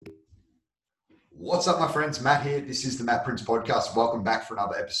What's up, my friends? Matt here. This is the Matt Prince Podcast. Welcome back for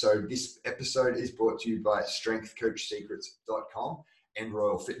another episode. This episode is brought to you by strengthcoachsecrets.com and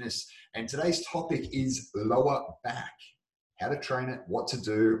Royal Fitness. And today's topic is lower back. How to train it, what to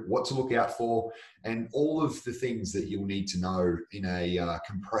do, what to look out for, and all of the things that you'll need to know in a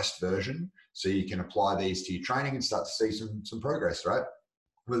compressed version so you can apply these to your training and start to see some progress, right?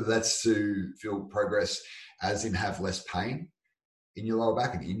 Whether that's to feel progress as in have less pain in your lower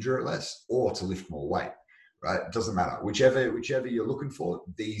back and injure it less, or to lift more weight, right? It doesn't matter. Whichever you're looking for,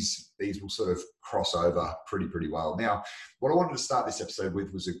 these will sort of cross over pretty well. Now, what I wanted to start this episode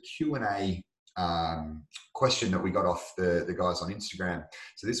with was a Q&A question that we got off the guys on Instagram.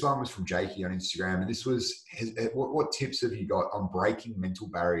 So this one was from Jakey on Instagram, and this was, what tips have you got on breaking mental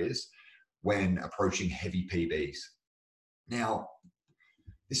barriers when approaching heavy PBs? Now,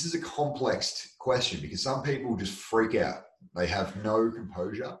 this is a complex question because some people just freak out. They have no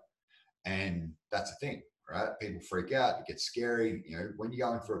composure, and that's a thing, right? People freak out, it gets scary. You know, when you're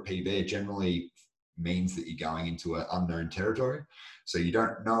going for a PB, it generally means that you're going into an unknown territory. So you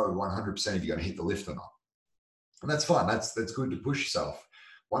don't know 100% if you're going to hit the lift or not. And that's fine. That's good to push yourself.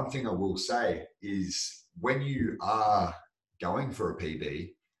 One thing I will say is when you are going for a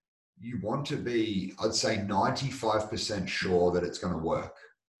PB, you want to be, I'd say 95% sure that it's going to work,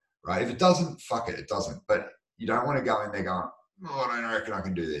 right? If it doesn't, fuck it, it doesn't. But you don't want to go in there going, oh, I don't reckon I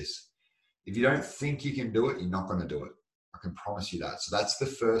can do this. If you don't think you can do it, you're not going to do it. I can promise you that. So that's the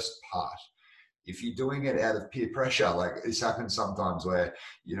first part. If you're doing it out of peer pressure, like this happens sometimes where,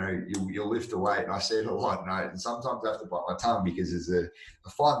 you know, you'll lift a weight, and I see it a lot, and sometimes I have to bite my tongue because there's a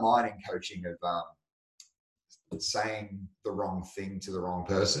fine line in coaching of saying the wrong thing to the wrong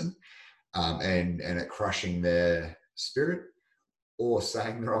person and it crushing their spirit, or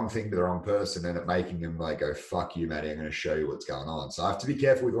saying the wrong thing to the wrong person and it making them like go, fuck you, Matty, I'm going to show you what's going on. So I have to be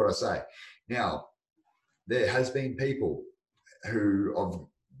careful with what I say. Now, there has been people who I've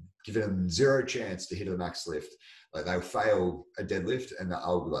given them zero chance to hit a max lift. Like they'll fail a deadlift and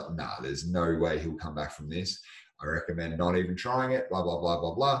I'll be like, nah, there's no way he'll come back from this. I recommend not even trying it, blah, blah, blah,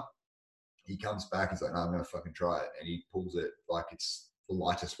 blah, blah. He comes back, he's like, no, I'm going to fucking try it. And he pulls it like it's the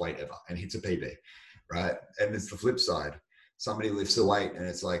lightest weight ever and hits a PB, right? And it's the flip side. Somebody lifts a weight and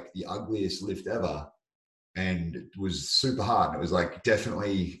it's like the ugliest lift ever, and it was super hard. And it was like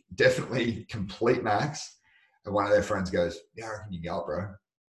definitely complete max. And one of their friends goes, yeah, I reckon you go up, bro.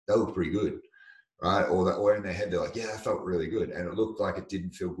 That looked pretty good, right? Or in their head, they're like, yeah, that felt really good. And it looked like it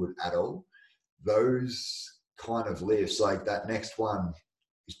didn't feel good at all. Those kind of lifts, like that next one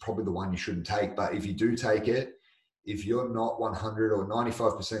is probably the one you shouldn't take. But if you do take it, if you're not 100 or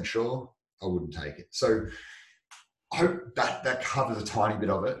 95% sure, I wouldn't take it. So I hope that covers a tiny bit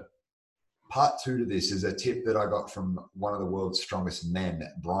of it. Part two to this is a tip that I got from one of the world's strongest men,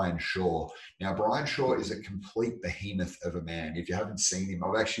 Brian Shaw. Now, Brian Shaw is a complete behemoth of a man. If you haven't seen him,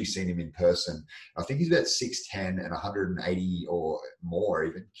 I've actually seen him in person. I think he's about 6'10" and 180 or more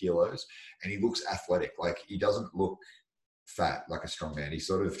even kilos. And he looks athletic. Like he doesn't look fat like a strong man. He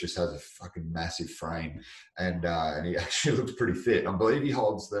sort of just has a fucking massive frame, and he actually looks pretty fit. I believe he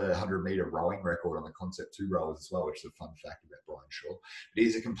holds the 100-meter rowing record on the Concept 2 rowers as well, which is a fun fact about Brian Shaw. But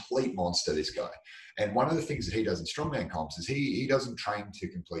he's a complete monster, this guy. And one of the things that he does in strongman comps is he doesn't train to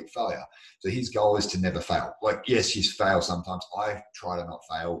complete failure. So his goal is to never fail. Like, yes, you fail sometimes. I try to not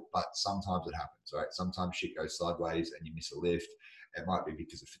fail, but sometimes it happens, right? Sometimes shit goes sideways and you miss a lift. It might be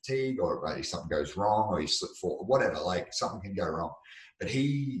because of fatigue, or maybe something goes wrong, or you slip forward, whatever, like something can go wrong. But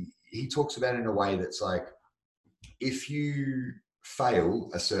he talks about it in a way that's like, if you fail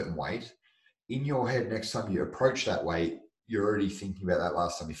a certain weight, in your head, next time you approach that weight, you're already thinking about that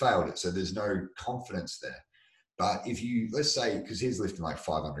last time you failed it. So there's no confidence there. But if you, let's say, because he's lifting like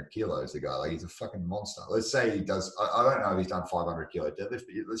 500 kilos, the guy, like he's a fucking monster. Let's say he does, I don't know if he's done 500 kilo deadlift,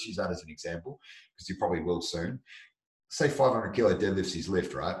 but let's use that as an example, because he probably will soon. Say 500 kilo deadlifts his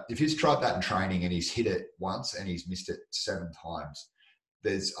lift, right? If he's tried that in training and he's hit it once and he's missed it 7 times,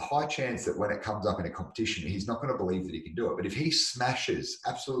 there's a high chance that when it comes up in a competition, he's not going to believe that he can do it. But if he smashes,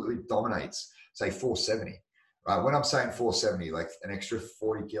 absolutely dominates, say 470, right? When I'm saying 470, like an extra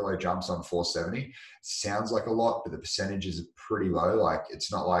 40 kilo jumps on 470, sounds like a lot, but the percentages are pretty low. Like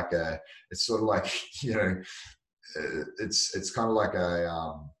it's not like it's sort of like, you know, it's kind of like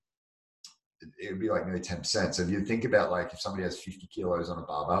it would be like nearly 10%. So if you think about like if somebody has 50 kilos on a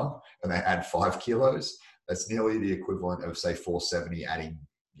barbell and they add 5 kilos, that's nearly the equivalent of say 470 adding,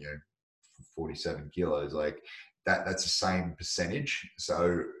 you know, 47 kilos. Like that's the same percentage.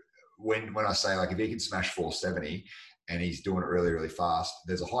 So when I say like if he can smash 470 and he's doing it really, really fast,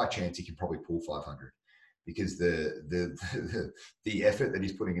 there's a high chance he can probably pull 500. because the effort that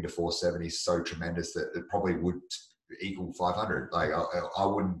he's putting into 470 is so tremendous that it probably would equal 500. Like I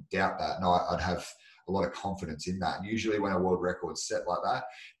wouldn't doubt that. No, I'd have a lot of confidence in that. And usually when a world record's set like that,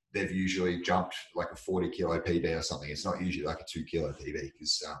 they've usually jumped like a 40 kilo PB or something. It's not usually like a 2 kilo PB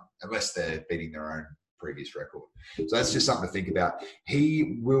because unless they're beating their own previous record. So that's just something to think about.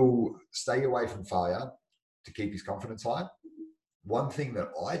 He will stay away from failure to keep his confidence high. One thing that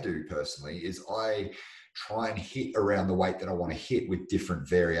I do personally is I try and hit around the weight that I want to hit with different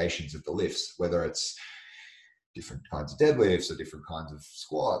variations of the lifts, whether it's different kinds of deadlifts or different kinds of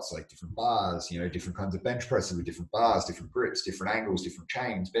squats, like different bars, different kinds of bench presses with different bars, different grips, different angles, different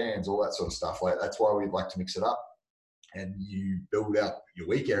chains, bands, all that sort of stuff. Like that's why we like to mix it up, and you build up your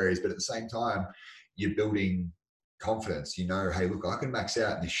weak areas, but at the same time, you're building confidence. Hey, look, I can max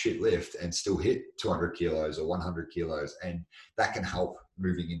out in this shit lift and still hit 200 kilos or 100 kilos, and that can help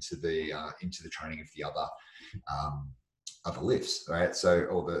moving into the training of the other lifts, right? So,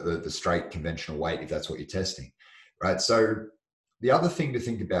 or the straight conventional weight, if that's what you're testing, right? So the other thing to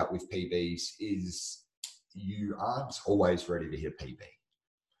think about with PBs is you aren't always ready to hit PB.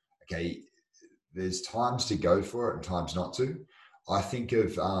 Okay. There's times to go for it and times not to. I think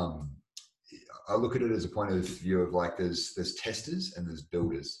of, I look at it as a point of view of like there's testers and there's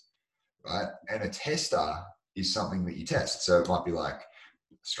builders, right? And a tester is something that you test. So it might be like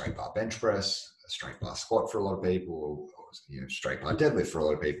a straight bar bench press, a straight bar squat for a lot of people, or straight bar deadlift for a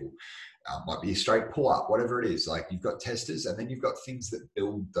lot of people. Might be a straight pull up, whatever it is. Like you've got testers, and then you've got things that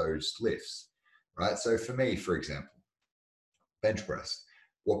build those lifts, right? So for me, for example, bench press.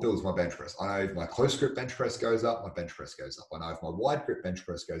 What builds my bench press? I know if my close grip bench press goes up, my bench press goes up. I know if my wide grip bench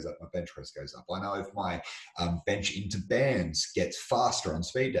press goes up, my bench press goes up. I know if my bench into bands gets faster on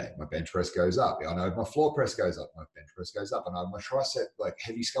speed day, my bench press goes up. I know if my floor press goes up, my bench press goes up. I know if my tricep, like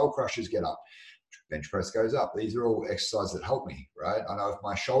heavy skull crushers get up, bench press goes up. These are all exercises that help me, right? I know if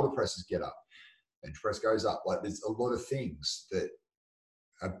my shoulder presses get up, bench press goes up. Like there's a lot of things that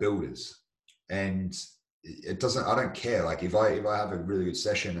are builders, and I don't care. Like if I have a really good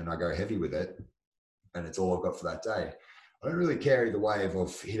session and I go heavy with it and it's all I've got for that day, I don't really care either way if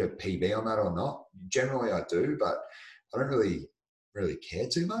I've hit a PB on that or not. Generally I do, but I don't really care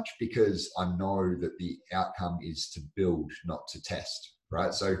too much because I know that the outcome is to build, not to test,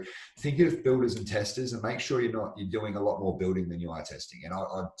 right? So think of builders and testers and make sure you're doing a lot more building than you are testing. And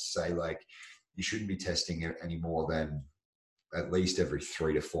I'd say like you shouldn't be testing it any more than at least every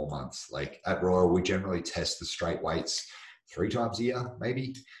 3 to 4 months. Like at Royal, we generally test the straight weights 3 times a year,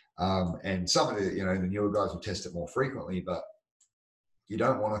 maybe. And some of the, the newer guys will test it more frequently, but you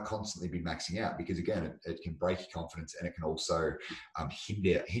don't want to constantly be maxing out because again, it can break your confidence and it can also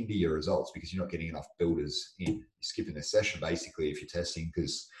hinder your results because you're not getting enough builders in. You're skipping a session basically if you're testing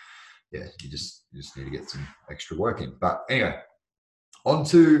because you just need to get some extra work in. But anyway, on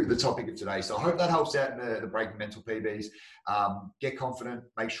to the topic of today. So I hope that helps out in the breaking mental PBs. Get confident,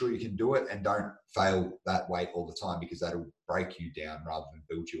 make sure you can do it, and don't fail that weight all the time because that'll break you down rather than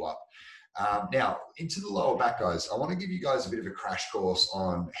build you up. Now, into the lower back, guys. I want to give you guys a bit of a crash course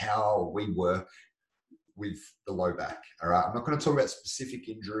on how we work with the low back. All right. I'm not going to talk about specific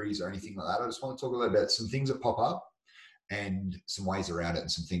injuries or anything like that. I just want to talk a little bit about some things that pop up and some ways around it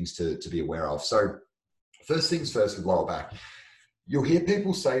and some things to be aware of. So first things first with lower back. You'll hear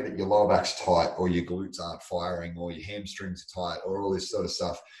people say that your lower back's tight or your glutes aren't firing or your hamstrings are tight or all this sort of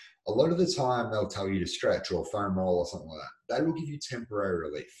stuff. A lot of the time they'll tell you to stretch or foam roll or something like that. That will give you temporary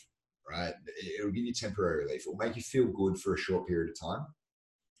relief, right? It'll give you temporary relief. It'll make you feel good for a short period of time.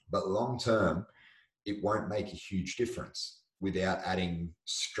 But long term, it won't make a huge difference without adding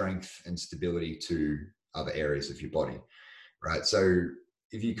strength and stability to other areas of your body, right? So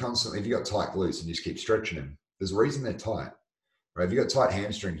if you got tight glutes and you just keep stretching them, there's a reason they're tight. Right? If you've got tight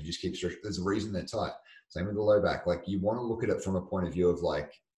hamstrings, you just keep stretching. There's a reason they're tight. Same with the low back. Like you want to look at it from a point of view of like,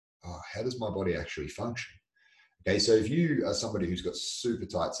 how does my body actually function? Okay, so if you are somebody who's got super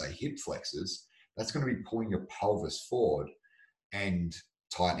tight, say hip flexors, that's going to be pulling your pelvis forward and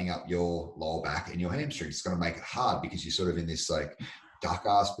tightening up your lower back and your hamstrings. It's going to make it hard because you're sort of in this like duck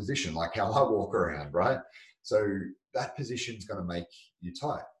ass position, like how I walk around, right? So that position is going to make you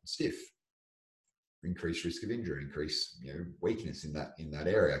tight and stiff. Increased risk of injury, increase weakness in that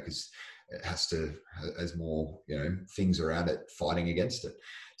area because it has more things around it fighting against it.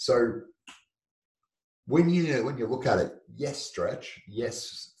 So when you look at it, yes, stretch,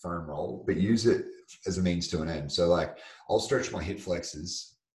 yes, foam roll, but use it as a means to an end. So like I'll stretch my hip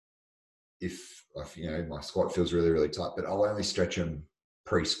flexors if my squat feels really, really tight, but I'll only stretch them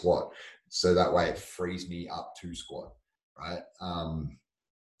pre-squat. So that way it frees me up to squat, right?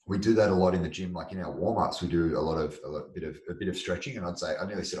 We do that a lot in the gym, like in our warm-ups, we do a bit of stretching, and I'd say, I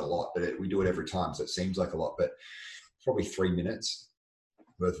nearly said a lot, but we do it every time. So it seems like a lot, but probably 3 minutes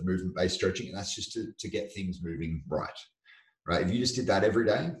worth of movement-based stretching. And that's just to get things moving right? If you just did that every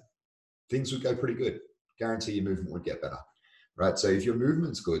day, things would go pretty good. Guarantee your movement would get better, right? So if your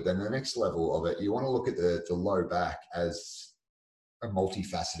movement's good, then the next level of it, you want to look at the low back as a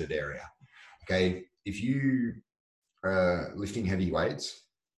multifaceted area. Okay. If you are lifting heavy weights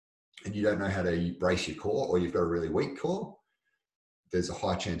and you don't know how to brace your core, or you've got a really weak core, there's a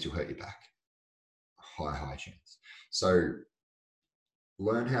high chance you'll hurt your back. High chance. So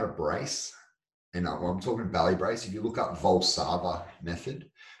learn how to brace. And I'm talking belly brace. If you look up Valsalva method,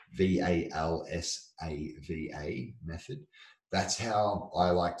 VALSAVA method, that's how I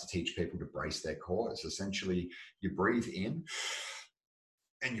like to teach people to brace their core. It's essentially you breathe in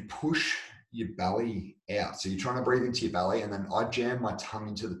and you push your belly out. So you're trying to breathe into your belly, and then I jam my tongue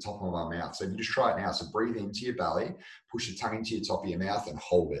into the top of my mouth. So if you just try it now. So breathe into your belly, push your tongue into your top of your mouth and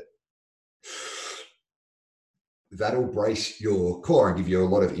hold it. That'll brace your core and give you a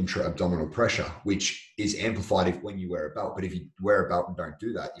lot of intra-abdominal pressure, which is amplified when you wear a belt. But if you wear a belt and don't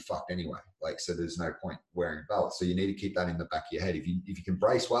do that, you're fucked anyway. So there's no point wearing a belt. So you need to keep that in the back of your head. If you can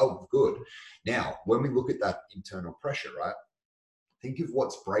brace well, good. Now, when we look at that internal pressure, right? Think of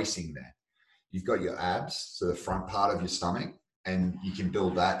what's bracing there. You've got your abs, so the front part of your stomach, and you can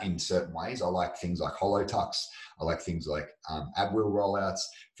build that in certain ways. I like things like hollow tucks. I like things like ab wheel rollouts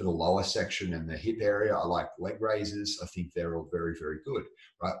for the lower section and the hip area. I like leg raises. I think they're all very, very good,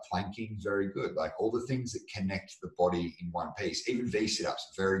 right? Planking, very good. Like all the things that connect the body in one piece. Even V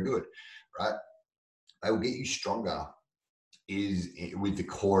sit-ups, very good, right? They will get you stronger with the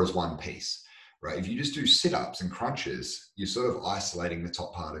core as one piece. Right? If you just do sit-ups and crunches, you're sort of isolating the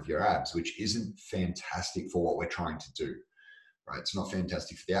top part of your abs, which isn't fantastic for what we're trying to do. Right? It's not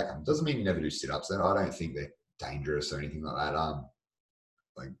fantastic for the outcome. It doesn't mean you never do sit-ups. I don't think they're dangerous or anything like that.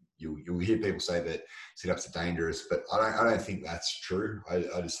 Like you'll hear people say that sit-ups are dangerous, but I don't think that's true.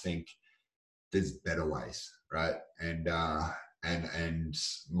 I just think there's better ways, right? And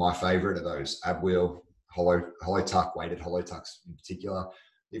my favorite are those ab wheel, hollow tuck, weighted hollow tucks in particular.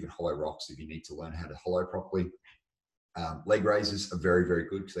 Even hollow rocks if you need to learn how to hollow properly. Leg raises are very, very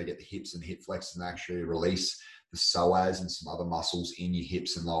good because they get the hips and hip flexors and actually release the psoas and some other muscles in your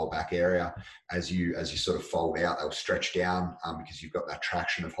hips and lower back area. As you sort of fold out, they'll stretch down because you've got that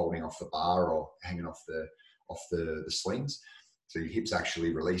traction of holding off the bar or hanging off the slings. So your hips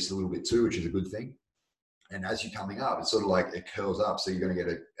actually release a little bit too, which is a good thing. And as you're coming up, it's sort of like it curls up. So you're going to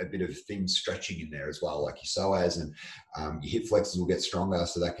get a bit of things stretching in there as well, like your psoas, and your hip flexors will get stronger.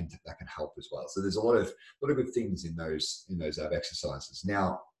 So that can help as well. So there's a lot of good things in those ab exercises.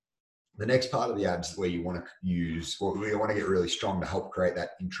 Now, the next part of the abs where you want to use, or where you want to get really strong to help create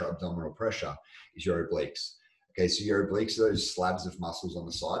that intra-abdominal pressure is your obliques. Okay, so your obliques are those slabs of muscles on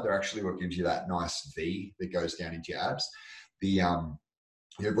the side. They're actually what gives you that nice V that goes down into your abs.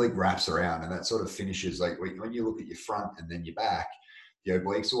 The oblique wraps around, and that sort of finishes, like when you look at your front and then your back, the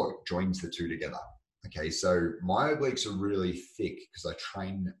obliques are what joins the two together. Okay, so my obliques are really thick because I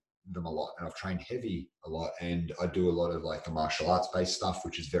train them a lot, and I've trained heavy a lot, and I do a lot of like the martial arts based stuff,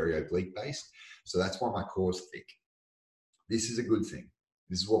 which is very oblique based. So that's why my core is thick. This is a good thing.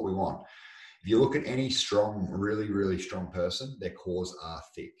 This is what we want. If you look at any strong, really, really strong person, their cores are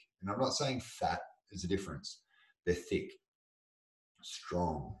thick. And I'm not saying fat is a difference. They're thick.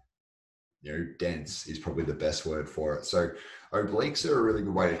 Strong, dense is probably the best word for it. So obliques are a really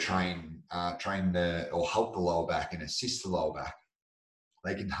good way to train or help the lower back and assist the lower back.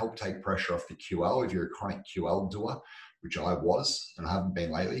 They can help take pressure off the QL if you're a chronic QL doer, which I was, and I haven't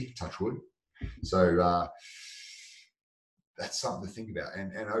been lately, touch wood. So that's something to think about.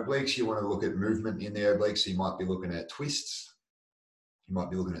 And obliques, you want to look at movement in the obliques. So you might be looking at twists. You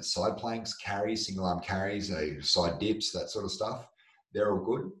might be looking at side planks, carries, single arm carries, side dips, that sort of stuff. They're all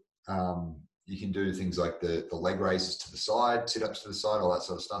good. You can do things like the leg raises to the side, sit-ups to the side, all that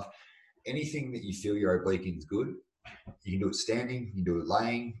sort of stuff. Anything that you feel your oblique is good, you can do it standing, you can do it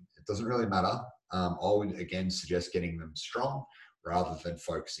laying. It doesn't really matter. I would, again, suggest getting them strong rather than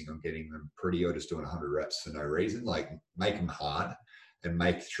focusing on getting them pretty or just doing 100 reps for no reason. Like, make them hard and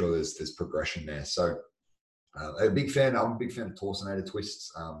make sure there's progression there. So I'm a big fan of torsionated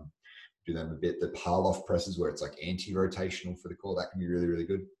twists. Do them a bit. The Parloff presses where it's like anti-rotational for the core, that can be really, really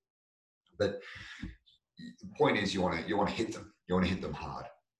good. But the point is, you want to hit them. You want to hit them hard.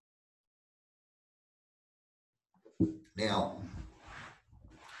 Now,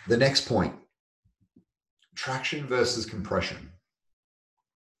 the next point: traction versus compression.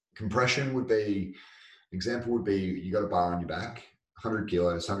 Compression would be, example would be, you got a bar on your back, 100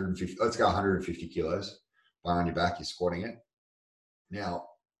 kilos, 150, let's go 150 kilos, bar on your back, you're squatting it. Now,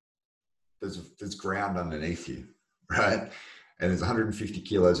 there's ground underneath you, right? And there's 150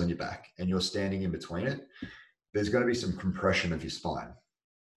 kilos on your back and you're standing in between it. There's going to be some compression of your spine.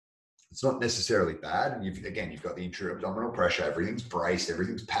 It's not necessarily bad. And you've got the intra-abdominal pressure. Everything's braced.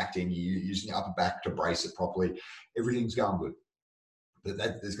 Everything's packed in. You're using your upper back to brace it properly. Everything's going good. But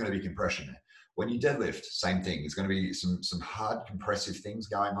there's going to be compression there. When you deadlift, same thing. There's going to be some hard compressive things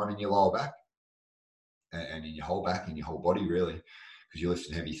going on in your lower back and in your whole back, in your whole body, really, because you're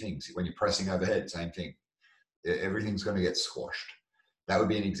lifting heavy things. When you're pressing overhead, same thing. Everything's going to get squashed. That would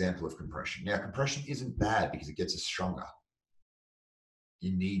be an example of compression. Now, compression isn't bad because it gets us stronger.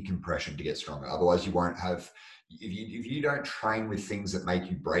 You need compression to get stronger. Otherwise, you won't have, if you don't train with things that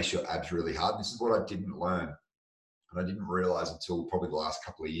make you brace your abs really hard, this is what I didn't learn. And I didn't realize until probably the last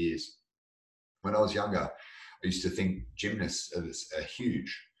couple of years. When I was younger, I used to think gymnasts are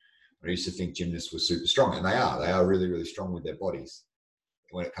huge. I used to think gymnasts were super strong, and they are. They are really, really strong with their bodies.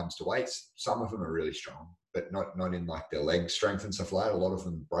 When it comes to weights, some of them are really strong, but not in like their leg strength and stuff like that. A lot of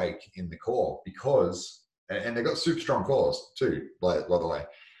them break in the core because, and they've got super strong cores too, by the way,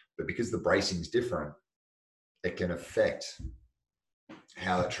 but because the bracing is different, it can affect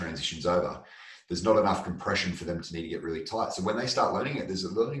how it transitions over. There's not enough compression for them to need to get really tight. So when they start learning it, there's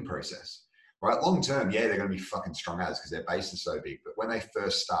a learning process, right? Long term, yeah, they're going to be fucking strong as because their base is so big. But when they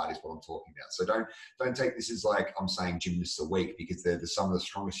first start is what I'm talking about. So don't take this as like I'm saying gymnasts are weak, because they're some of the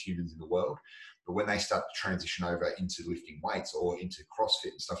strongest humans in the world. But when they start to transition over into lifting weights or into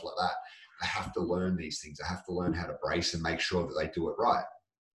CrossFit and stuff like that, they have to learn these things. They have to learn how to brace and make sure that they do it right.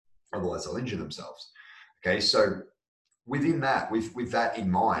 Otherwise, they'll injure themselves. Okay, so within that, with that in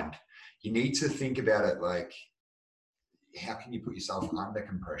mind, you need to think about it like, how can you put yourself under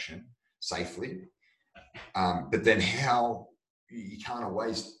compression safely? But then how you can't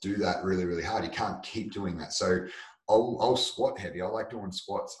always do that really, really hard. You can't keep doing that. So I'll squat heavy. I like doing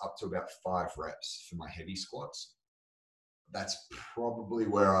squats up to about 5 reps for my heavy squats. That's probably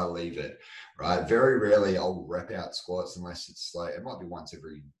where I leave it, right? Very rarely I'll rep out squats unless it's like, it might be once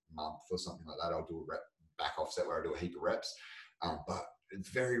every month or something like that. I'll do a rep back offset where I do a heap of reps, but it's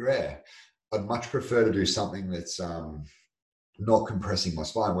very rare. I'd much prefer to do something that's not compressing my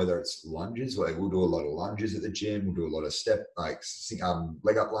spine, whether it's lunges. Like we'll do a lot of lunges at the gym. We'll do a lot of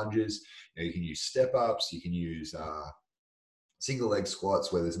leg up lunges. You can use step ups. You can use single leg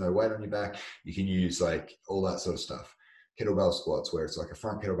squats where there's no weight on your back. You can use like all that sort of stuff. Kettlebell squats where it's like a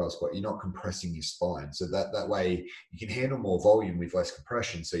front kettlebell squat. You're not compressing your spine. So that way you can handle more volume with less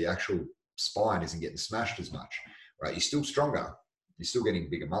compression. So your actual spine isn't getting smashed as much, right? You're still stronger. You're still getting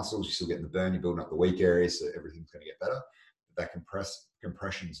bigger muscles. You're still getting the burn. You're building up the weak areas. So everything's going to get better. But that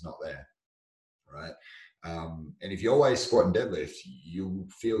compression is not there, right? And if you always squat and deadlift, you'll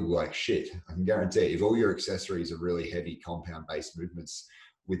feel like shit. I can guarantee it. If all your accessories are really heavy compound-based movements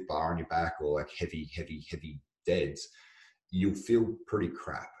with bar on your back or like heavy deads, you'll feel pretty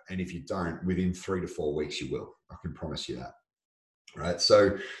crap. And if you don't, within 3 to 4 weeks, you will. I can promise you that. Right.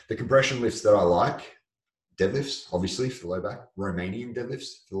 So the compression lifts that I like, deadlifts, obviously for the low back, Romanian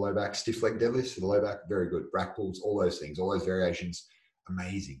deadlifts for the low back, stiff leg deadlifts for the low back, very good. Rack pulls, all those things, all those variations,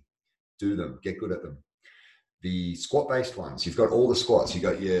 amazing. Do them, get good at them. The squat-based ones, you've got all the squats. You've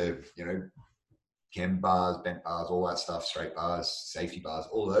got your, chem bars, bent bars, all that stuff, straight bars, safety bars,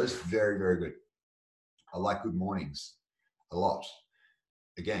 all those, very, very good. I like good mornings a lot.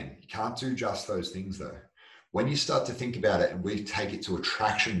 Again, you can't do just those things though. When you start to think about it and we take it to a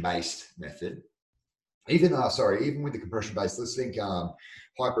traction-based method, even with the compression-based, let's think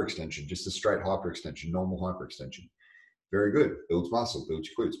hyperextension, just a straight hyperextension, normal hyperextension. Very good. Builds muscle, builds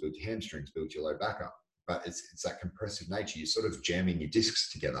your glutes, builds your hamstrings, builds your low back up. But it's that compressive nature. You're sort of jamming your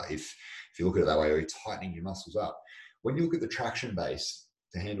discs together. If you look at it that way, or you're tightening your muscles up. When you look at the traction base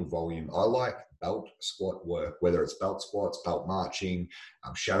to handle volume, I like belt squat work, whether it's belt squats, belt marching,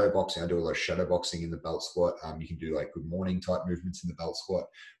 shadow boxing. I do a lot of shadow boxing in the belt squat. You can do like good morning type movements in the belt squat.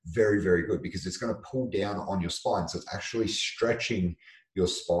 Very, very good, because it's going to pull down on your spine. So it's actually stretching your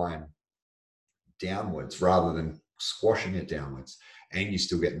spine downwards rather than squashing it downwards. And you're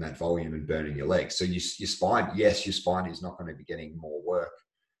still getting that volume and burning your legs. So your spine, yes, your spine is not going to be getting more work,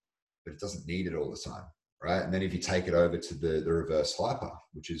 but it doesn't need it all the time. Right. And then if you take it over to the reverse hyper,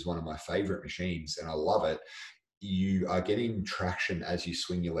 which is one of my favorite machines, and I love it, you are getting traction as you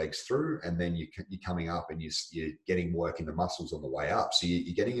swing your legs through, and then you're coming up and you're getting work in the muscles on the way up. So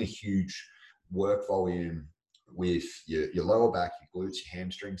you're getting a huge work volume with your lower back, your glutes, your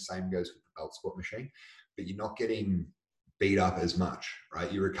hamstrings. Same goes with the belt squat machine, but you're not getting beat up as much,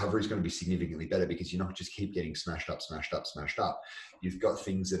 right? Your recovery is going to be significantly better because you're not just keep getting smashed up. You've got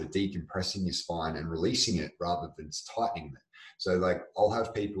things that are decompressing your spine and releasing it rather than tightening it. So like I'll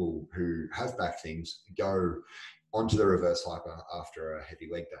have people who have back things go onto the reverse hyper after a heavy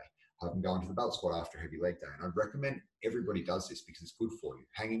leg day. Have them go into the belt squat after a heavy leg day. And I'd recommend everybody does this because it's good for you.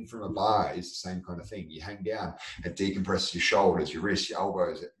 Hanging from a bar is the same kind of thing. You hang down, it decompresses your shoulders, your wrists, your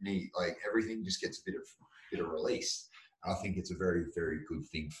elbows, knee, like everything just gets a bit of release. And I think it's a very, very good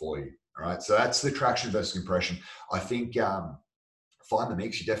thing for you. All right. So that's the traction versus compression. I think find the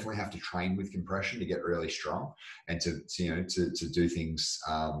mix. You definitely have to train with compression to get really strong and to do things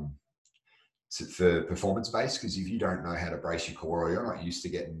for performance based, because if you don't know how to brace your core or you're not used to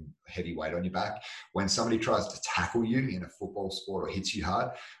getting heavy weight on your back, when somebody tries to tackle you in a football sport or hits you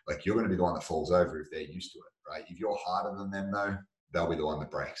hard, like you're going to be the one that falls over if they're used to it, right? If you're harder than them though, they'll be the one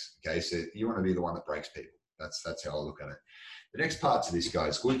that breaks. Okay, so you want to be the one that breaks people. That's how I look at it. The next part to this,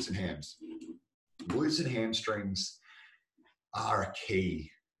 guys, glutes and hams. Glutes and hamstrings are a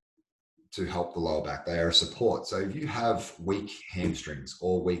key to help the lower back. They are a support. So if you have weak hamstrings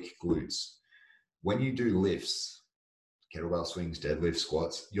or weak glutes, when you do lifts, kettlebell swings, deadlifts,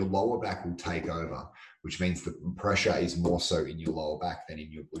 squats, your lower back will take over, which means the pressure is more so in your lower back than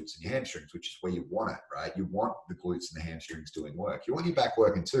in your glutes and your hamstrings, which is where you want it, right? You want the glutes and the hamstrings doing work. You want your back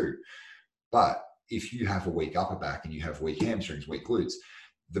working too. But if you have a weak upper back and you have weak hamstrings, weak glutes,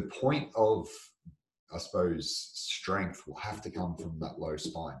 the point of, I suppose, strength will have to come from that low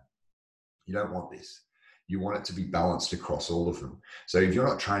spine. You don't want this. You want it to be balanced across all of them. So if you're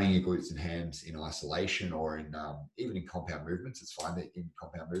not training your glutes and hams in isolation or in even in compound movements, it's fine that in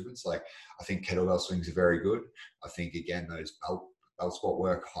compound movements. Like I think kettlebell swings are very good. I think again those belt squat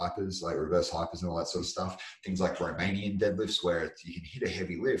work, hypers, like reverse hypers and all that sort of stuff. Things like Romanian deadlifts where you can hit a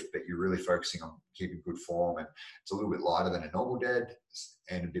heavy lift, but you're really focusing on keeping good form and it's a little bit lighter than a normal dead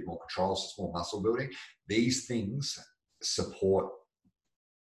and a bit more control, so it's more muscle building. These things support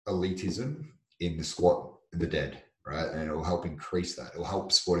elitism in the squat and the dead, right? And it will help increase that. It will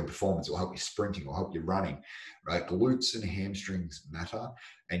help sporting performance. It will help you sprinting. It will help you running, right? Glutes and hamstrings matter.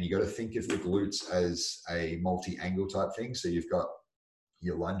 And you got to think of the glutes as a multi-angle type thing. So you've got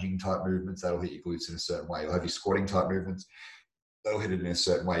your lunging type movements, that'll hit your glutes in a certain way. You'll have your squatting type movements, that'll hit it in a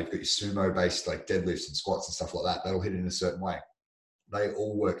certain way. You've got your sumo based like deadlifts and squats and stuff like that, that'll hit it in a certain way. They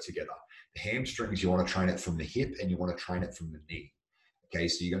all work together. The hamstrings, you want to train it from the hip and you want to train it from the knee. Okay,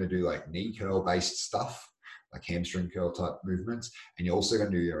 so you're going to do like knee curl based stuff, like hamstring curl type movements. And you're also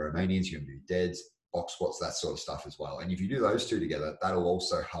going to do your Romanians, you're going to do deads, box squats, that sort of stuff as well. And if you do those two together, that'll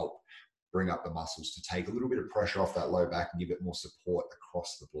also help bring up the muscles to take a little bit of pressure off that low back and give it more support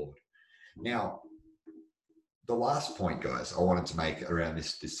across the board. Now, the last point, guys, I wanted to make around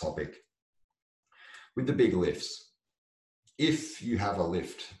this topic with the big lifts. If you have a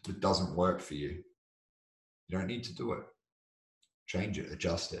lift that doesn't work for you, you don't need to do it. Change it,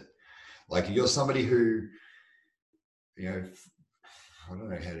 adjust it. Like if you're somebody who, you know, I don't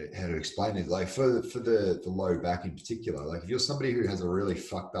know how to explain it. Like for the low back in particular, like if you're somebody who has a really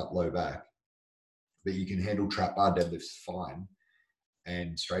fucked up low back, but you can handle trap bar deadlifts fine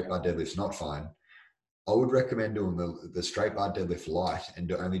and straight bar deadlifts not fine, I would recommend doing the straight bar deadlift light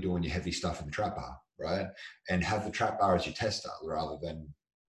and only doing your heavy stuff in the trap bar, right? And have the trap bar as your tester rather than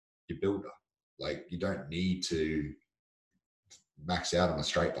your builder. Like you don't need to max out on a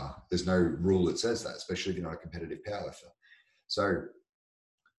straight bar. There's no rule that says that, especially if you're not a competitive powerlifter. So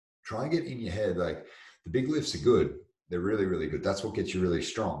try and get in your head, like the big lifts are good. They're really, really good. That's what gets you really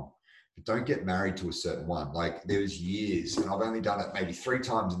strong. But don't get married to a certain one. Like there was years, and I've only done it maybe 3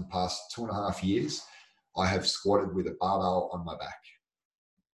 times in the past 2.5 years. I have squatted with a barbell on my back.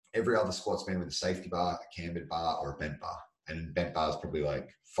 Every other squat's been with a safety bar, a cambered bar, or a bent bar. And bent bar is probably like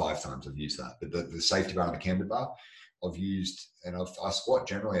 5 times I've used that. But the safety bar and the cambered bar, I've used, and I squat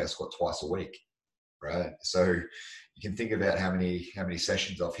twice a week, right? So you can think about how many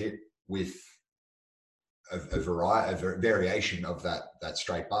sessions I've hit with a variation of that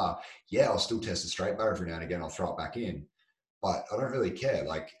straight bar. Yeah, I'll still test the straight bar every now and again. I'll throw it back in, but I don't really care.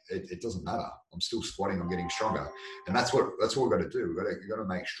 Like it doesn't matter. I'm still squatting. I'm getting stronger, and that's what we've got to do. You've got to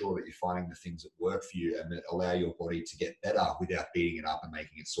make sure that you're finding the things that work for you and that allow your body to get better without beating it up and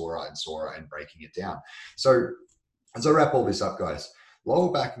making it sorer and breaking it down. So as I wrap all this up, guys, lower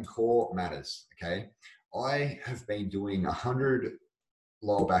back and core matters. Okay, I have been doing 100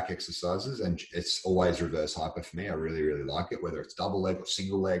 lower back exercises and it's always reverse hyper for me. I really, really like it, whether it's double leg or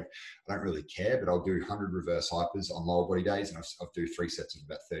single leg. I don't really care, but I'll do 100 reverse hypers on lower body days and I'll do 3 sets of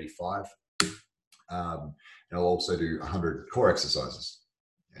about 35. And I'll also do 100 core exercises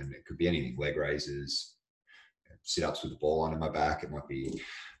and it could be anything, leg raises, sit-ups with the ball under my back. It might be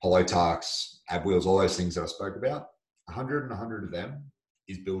hollow tucks, ab wheels, all those things that I spoke about. 100 of them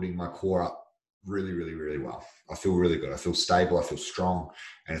is building my core up really, really, really well. I feel really good. I feel stable. I feel strong,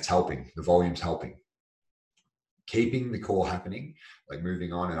 and it's helping. The volume's helping. Keeping the core happening, like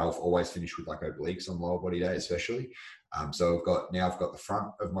moving on, and I'll always finish with like obliques on lower body day, especially. So I've got the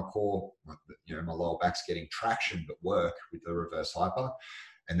front of my core, my lower back's getting traction but work with the reverse hyper.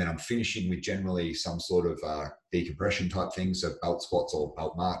 And then I'm finishing with generally some sort of decompression type things, so belt squats or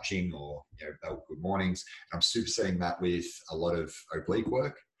belt marching or belt good mornings. And I'm supersetting that with a lot of oblique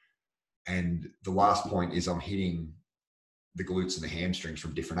work. And the last point is I'm hitting the glutes and the hamstrings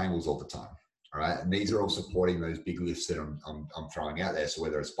from different angles all the time. All right. And these are all supporting those big lifts that I'm throwing out there. So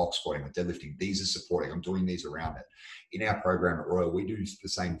whether it's box squatting or deadlifting, these are supporting. I'm doing these around it. In our program at Royal, we do the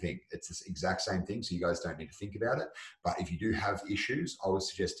same thing. It's the exact same thing. So you guys don't need to think about it. But if you do have issues, I would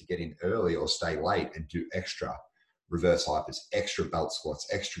suggest to get in early or stay late and do extra reverse hypers, extra belt squats,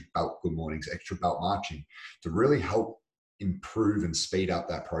 extra belt good mornings, extra belt marching to really help improve and speed up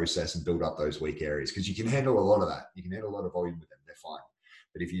that process and build up those weak areas. Because you can handle a lot of that. You can handle a lot of volume with them. They're fine.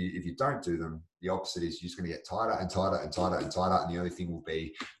 But if you don't do them, the opposite is you're just going to get tighter and tighter and tighter and tighter. And the only thing will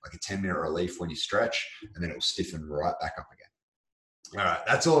be like a 10-minute relief when you stretch, and then it will stiffen right back up again. All right,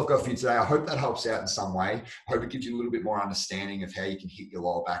 that's all I've got for you today. I hope that helps out in some way. I hope it gives you a little bit more understanding of how you can hit your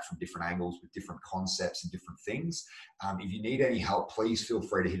lower back from different angles with different concepts and different things. If you need any help, please feel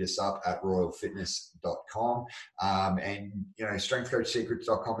free to hit us up at royalfitness.com. And,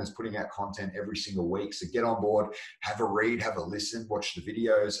 strengthcoachsecrets.com is putting out content every single week. So get on board, have a read, have a listen, watch the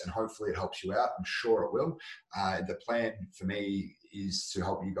videos, and hopefully it helps you out. I'm sure it will. The plan for me is to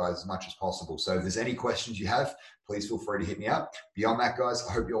help you guys as much as possible. So if there's any questions you have, please feel free to hit me up. Beyond that, guys,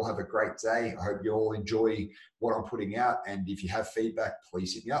 I hope you all have a great day. I hope you all enjoy what I'm putting out. And if you have feedback,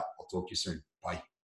 please hit me up. I'll talk to you soon. Bye.